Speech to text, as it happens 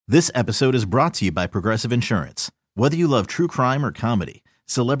This episode is brought to you by Progressive Insurance. Whether you love true crime or comedy,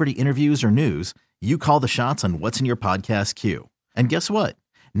 celebrity interviews or news, you call the shots on what's in your podcast queue. And guess what?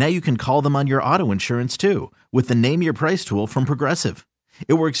 Now you can call them on your auto insurance too with the Name Your Price tool from Progressive.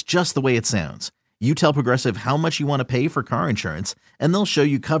 It works just the way it sounds. You tell Progressive how much you want to pay for car insurance, and they'll show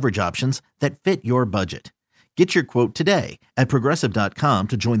you coverage options that fit your budget. Get your quote today at Progressive.com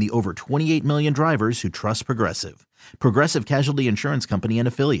to join the over 28 million drivers who trust Progressive. Progressive Casualty Insurance Company and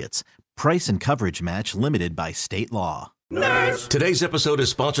Affiliates. Price and coverage match limited by state law. Nerds! Today's episode is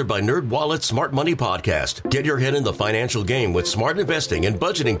sponsored by NerdWallet's Smart Money Podcast. Get your head in the financial game with smart investing and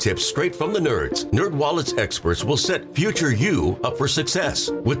budgeting tips straight from the nerds. NerdWallet's experts will set future you up for success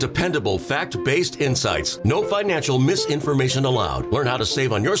with dependable, fact-based insights. No financial misinformation allowed. Learn how to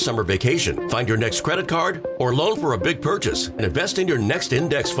save on your summer vacation, find your next credit card, or loan for a big purchase, and invest in your next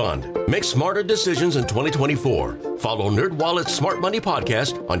index fund. Make smarter decisions in 2024. Follow NerdWallet's Smart Money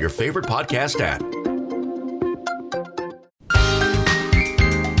Podcast on your favorite podcast app.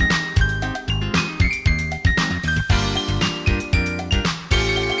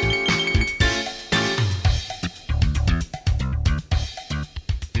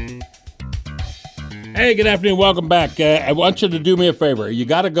 Hey, good afternoon. Welcome back. I want you to do me a favor. You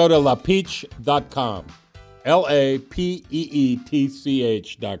got to go to lapeach.com,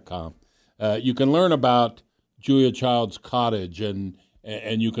 LAPEETCH.com. You can learn about Julia Child's Cottage, and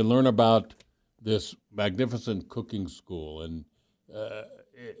you can learn about this magnificent cooking school. And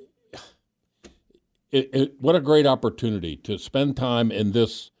what a great opportunity to spend time in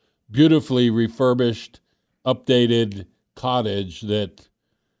this beautifully refurbished, updated cottage that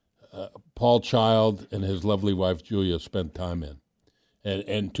Paul Child and his lovely wife Julia spent time in,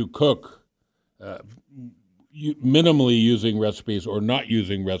 and to cook minimally using recipes or not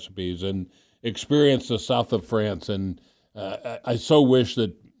using recipes, and experience the south of France. And I so wish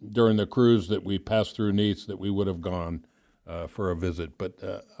that during the cruise that we passed through Nice that we would have gone for a visit.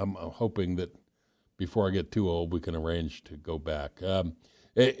 But I'm hoping that before I get too old, we can arrange to go back.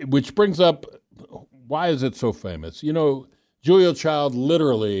 Which brings up, why is it so famous? You know, Julia Child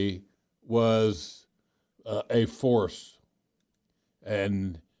literally was a force,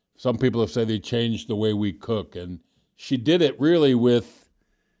 and some people have said they changed the way we cook, and she did it really with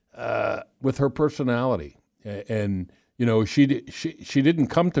her personality. And you know, she didn't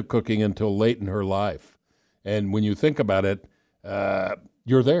come to cooking until late in her life, and when you think about it,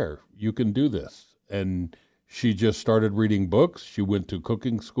 you're there, you can do this. And she just started reading books. She went to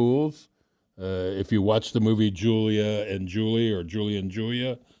cooking schools. If you watch the movie Julia and Julie, or Julie and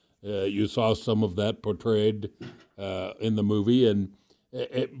Julia, you saw some of that portrayed in the movie.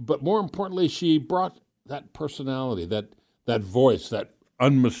 But more importantly, she brought that personality, that voice, that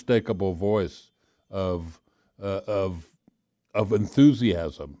unmistakable voice of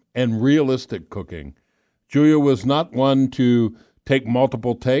enthusiasm and realistic cooking. Julia was not one to take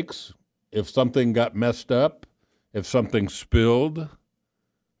multiple takes. If something got messed up, if something spilled,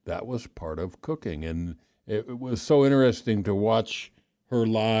 that was part of cooking. And it was so interesting to watch her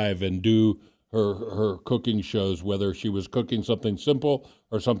live and do her cooking shows, whether she was cooking something simple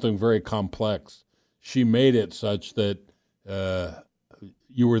or something very complex. She made it such that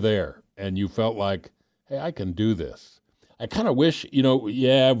you were there and you felt like, hey, I can do this. I kind of wish,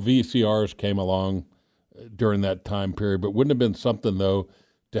 VCRs came along during that time period, but wouldn't have been something, though,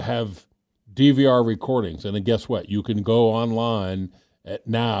 to have DVR recordings. And then guess what? You can go online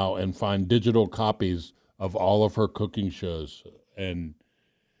now and find digital copies of all of her cooking shows, and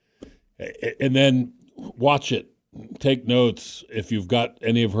then watch it, take notes if you've got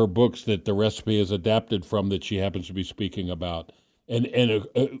any of her books that the recipe is adapted from that she happens to be speaking about, and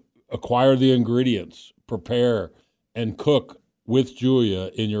acquire the ingredients, prepare and cook with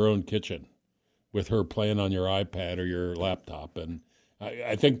Julia in your own kitchen with her playing on your iPad or your laptop. And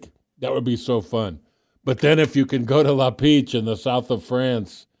I think that would be so fun. But then if you can go to La Peach in the south of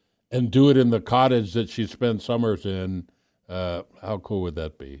France and do it in the cottage that she spent summers in, how cool would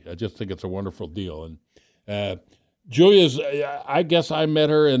that be? I just think it's a wonderful deal. And Julia's, I guess I met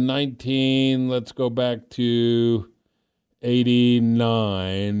her in let's go back to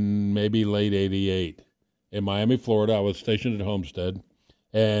 89, maybe late 88, in Miami, Florida. I was stationed at Homestead.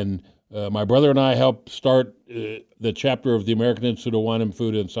 And my brother and I helped start the chapter of the American Institute of Wine and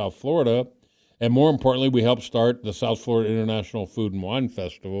Food in South Florida. And more importantly, we helped start the South Florida International Food and Wine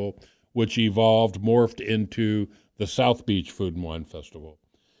Festival, which morphed into the South Beach Food and Wine Festival.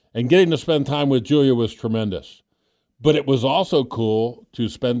 And getting to spend time with Julia was tremendous. But it was also cool to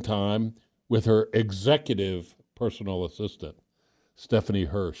spend time with her executive personal assistant, Stephanie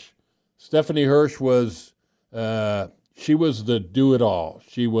Hirsch. Stephanie Hirsch was she was the do-it-all.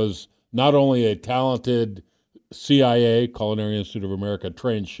 She was not only a talented CIA, Culinary Institute of America,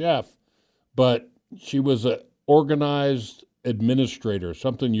 trained chef, but she was an organized administrator,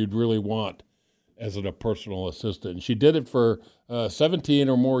 something you'd really want as a personal assistant. She did it for 17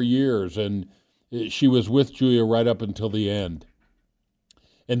 or more years, and she was with Julia right up until the end.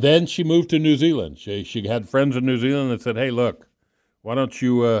 And then she moved to New Zealand. She had friends in New Zealand that said, "Hey, look, why don't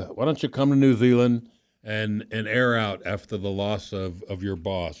you come to New Zealand and air out after the loss of your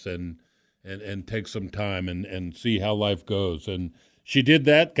boss and take some time and see how life goes." And she did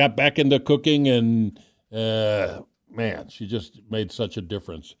that, got back into cooking, and man, she just made such a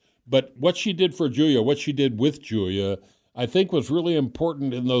difference. But what she did for Julia, what she did with Julia, I think was really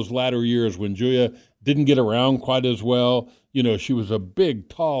important in those latter years when Julia didn't get around quite as well. You know, she was a big,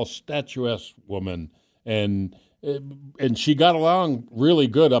 tall, statuesque woman, and she got along really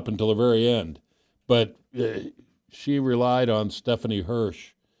good up until the very end. But she relied on Stephanie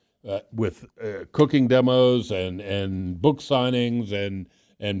Hirsch with cooking demos and book signings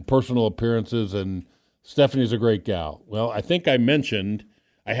and personal appearances, and Stephanie's a great gal. Well, I think I mentioned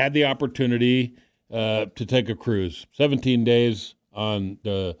I had the opportunity to take a cruise, 17 days on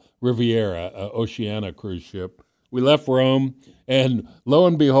the Riviera, Oceania cruise ship. We left Rome, and lo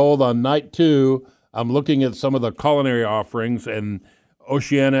and behold, on night 2, I'm looking at some of the culinary offerings, and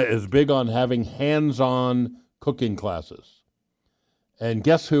Oceania is big on having hands-on cooking classes. And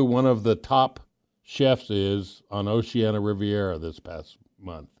guess who one of the top chefs is on Oceania Riviera this past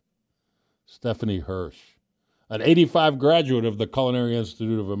month? Stephanie Hirsch, an 85 graduate of the Culinary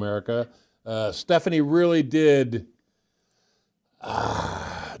Institute of America. Stephanie really did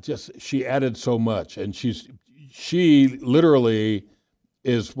she added so much, and she literally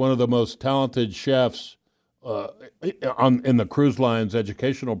is one of the most talented chefs in the cruise line's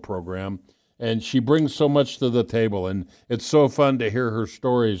educational program, and she brings so much to the table, and it's so fun to hear her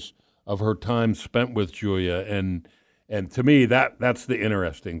stories of her time spent with Julia, and to me that's the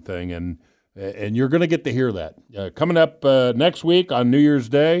interesting thing, and you're going to get to hear that coming up next week on New Year's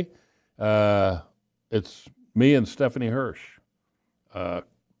Day. It's me and Stephanie Hirsch.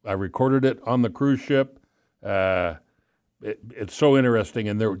 I recorded it on the cruise ship. It's so interesting,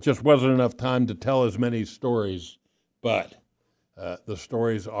 and there just wasn't enough time to tell as many stories, but the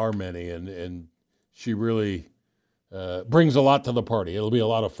stories are many, and she really brings a lot to the party. It'll be a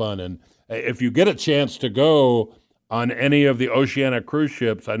lot of fun, and if you get a chance to go on any of the Oceania cruise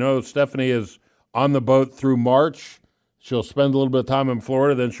ships, I know Stephanie is on the boat through March. She'll spend a little bit of time in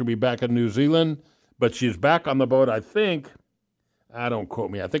Florida, then she'll be back in New Zealand, but she's back on the boat, I think, don't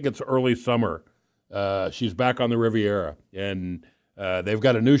quote me, I think it's early summer. She's back on the Riviera, and they've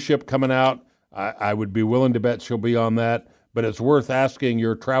got a new ship coming out. I would be willing to bet she'll be on that, but it's worth asking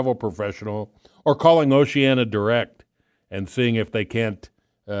your travel professional or calling Oceania direct and seeing if they can't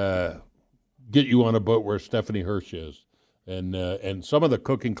get you on a boat where Stephanie Hirsch is. And some of the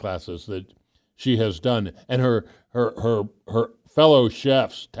cooking classes that she has done, and her fellow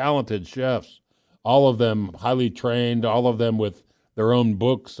chefs, talented chefs, all of them highly trained, all of them with their own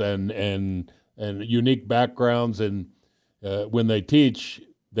books and unique backgrounds, and when they teach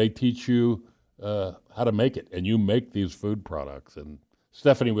you how to make it, and you make these food products. And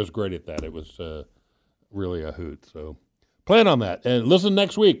Stephanie was great at that. It was really a hoot. So plan on that, and listen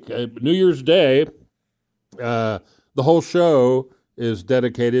next week, New Year's Day. The whole show is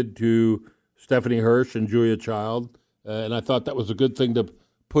dedicated to Stephanie Hirsch and Julia Child, and I thought that was a good thing to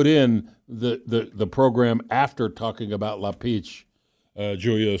put in the program after talking about La Peach,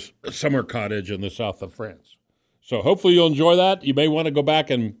 Julia's summer cottage in the south of France. So hopefully you'll enjoy that. You may want to go back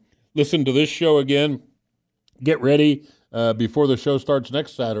and listen to this show again. Get ready before the show starts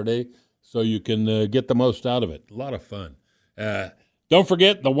next Saturday so you can get the most out of it. A lot of fun. Don't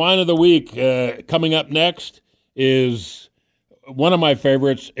forget, the wine of the week coming up next is one of my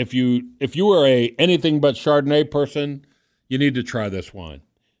favorites. If you are a anything but Chardonnay person, you need to try this wine.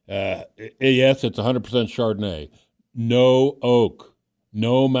 Yes, it's 100% Chardonnay. No oak,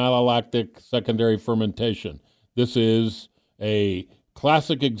 no malolactic secondary fermentation. This is a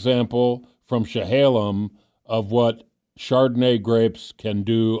classic example from Chehalem of what Chardonnay grapes can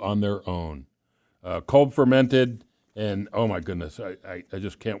do on their own. Cold fermented, and oh my goodness, I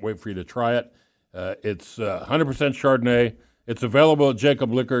just can't wait for you to try it. It's 100% Chardonnay. It's available at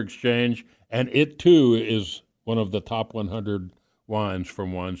Jacob Liquor Exchange, and it too is one of the top 100 wines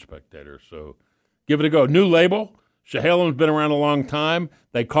from Wine Spectator. So give it a go. New label. Chehalem's been around a long time.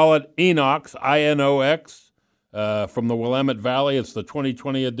 They call it Inox, I-N-O-X, from the Willamette Valley. It's the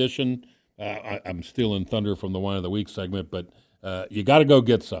 2020 edition. I'm stealing thunder from the Wine of the Week segment, but you got to go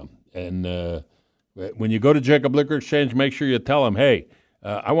get some. And When you go to Jacob Liquor Exchange, make sure you tell them, hey,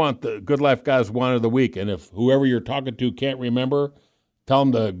 I want the Good Life Guys wine of the week. And if whoever you're talking to can't remember, tell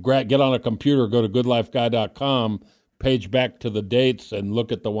them to get on a computer, go to goodlifeguy.com, page back to the dates, and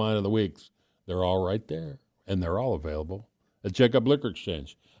look at the wine of the weeks. They're all right there, and they're all available at Jacob Liquor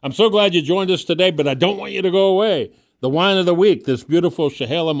Exchange. I'm so glad you joined us today, but I don't want you to go away. The wine of the week, this beautiful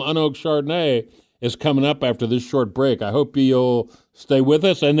Chehalem Unoak Chardonnay, is coming up after this short break. I hope you'll stay with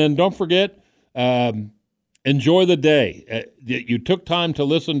us. And then don't forget, enjoy the day. You took time to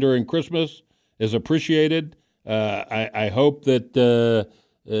listen during Christmas is appreciated. I hope that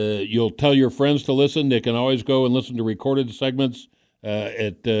you'll tell your friends to listen. They can always go and listen to recorded segments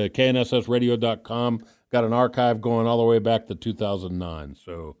at knssradio.com. Got an archive going all the way back to 2009.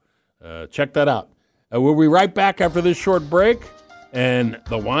 So check that out. We'll be right back after this short break. And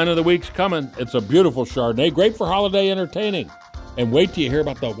the wine of the week's coming. It's a beautiful Chardonnay, great for holiday entertaining. And wait till you hear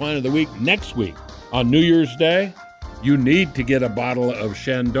about the wine of the week next week. On New Year's Day, you need to get a bottle of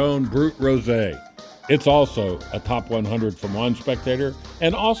Chandon Brut Rosé. It's also a top 100 from Wine Spectator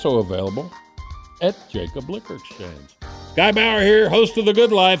and also available at Jacob Liquor Exchange. Guy Bauer here, host of The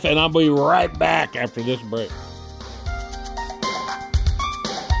Good Life, and I'll be right back after this break.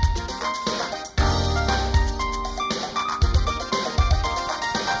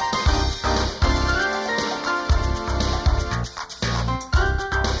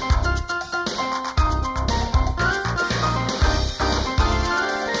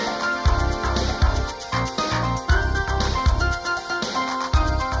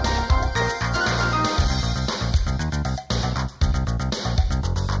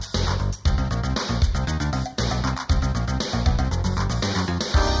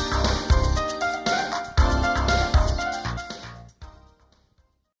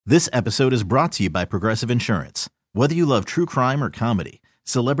 This episode is brought to you by Progressive Insurance. Whether you love true crime or comedy,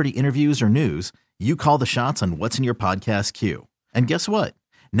 celebrity interviews or news, you call the shots on what's in your podcast queue. And guess what?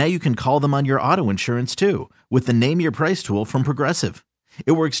 Now you can call them on your auto insurance too with the Name Your Price tool from Progressive.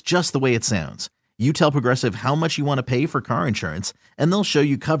 It works just the way it sounds. You tell Progressive how much you want to pay for car insurance, and they'll show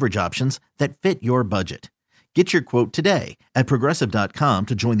you coverage options that fit your budget. Get your quote today at Progressive.com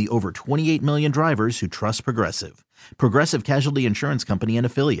to join the over 28 million drivers who trust Progressive. Progressive Casualty Insurance Company and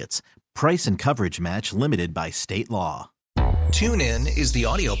Affiliates. Price and coverage match limited by state law. TuneIn is the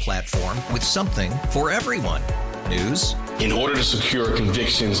audio platform with something for everyone. News. In order to secure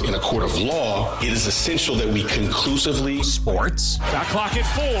convictions in a court of law, it is essential that we conclusively. Sports. Shot clock at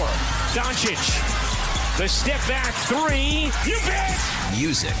 4. Doncic. The step back 3. You bet.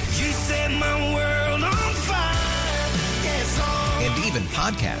 Music. You set my world on fire. Yes, and even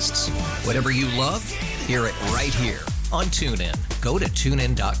podcasts. Whatever you love, hear it right here on TuneIn. Go to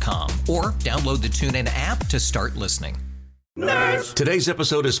TuneIn.com or download the TuneIn app to start listening. Nerds. Today's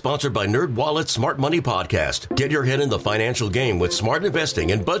episode is sponsored by NerdWallet's Smart Money Podcast. Get your head in the financial game with smart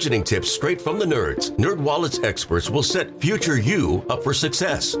investing and budgeting tips straight from the nerds. NerdWallet's experts will set future you up for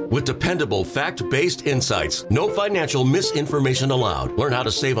success with dependable, fact-based insights. No financial misinformation allowed. Learn how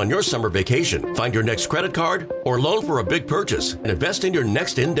to save on your summer vacation, find your next credit card, or loan for a big purchase, and invest in your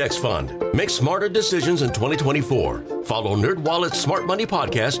next index fund. Make smarter decisions in 2024. Follow NerdWallet's Smart Money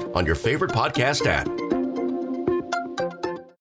Podcast on your favorite podcast app.